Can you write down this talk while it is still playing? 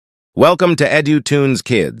Welcome to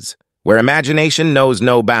EdutunesKids, where imagination knows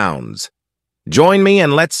no bounds. Join me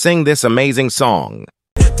and let's sing this amazing song.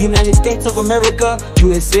 The United States of America,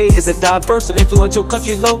 USA, is a diverse and influential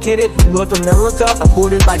country located in North America,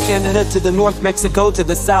 bordered by Canada to the north, Mexico to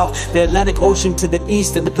the south, the Atlantic Ocean to the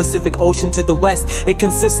east, and the Pacific Ocean to the west. It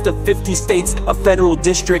consists of 50 states, a federal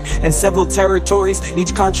district, and several territories,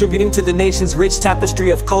 each contributing to the nation's rich tapestry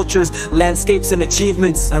of cultures, landscapes, and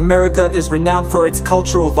achievements. America is renowned for its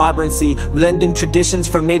cultural vibrancy, blending traditions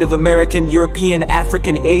from Native American, European,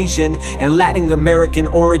 African, Asian, and Latin American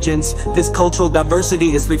origins. This cultural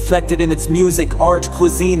diversity is reflected in its music, art,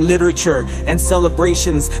 cuisine, literature, and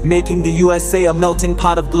celebrations, making the USA a melting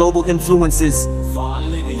pot of global influences.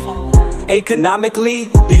 Economically,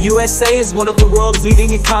 the USA is one of the world's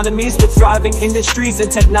leading economies with thriving industries in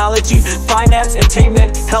technology, finance,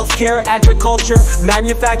 entertainment, healthcare, agriculture,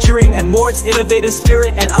 manufacturing, and more. Its innovative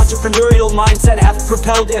spirit and entrepreneurial mindset have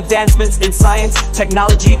propelled advancements in science,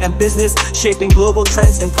 technology, and business, shaping global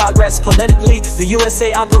trends and progress. Politically, the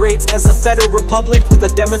USA operates as a federal republic with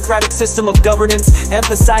a democratic system of governance,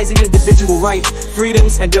 emphasizing individual rights,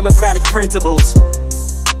 freedoms, and democratic principles.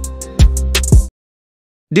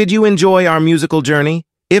 Did you enjoy our musical journey?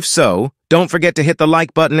 If so, don't forget to hit the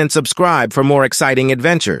like button and subscribe for more exciting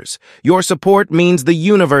adventures. Your support means the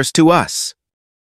universe to us.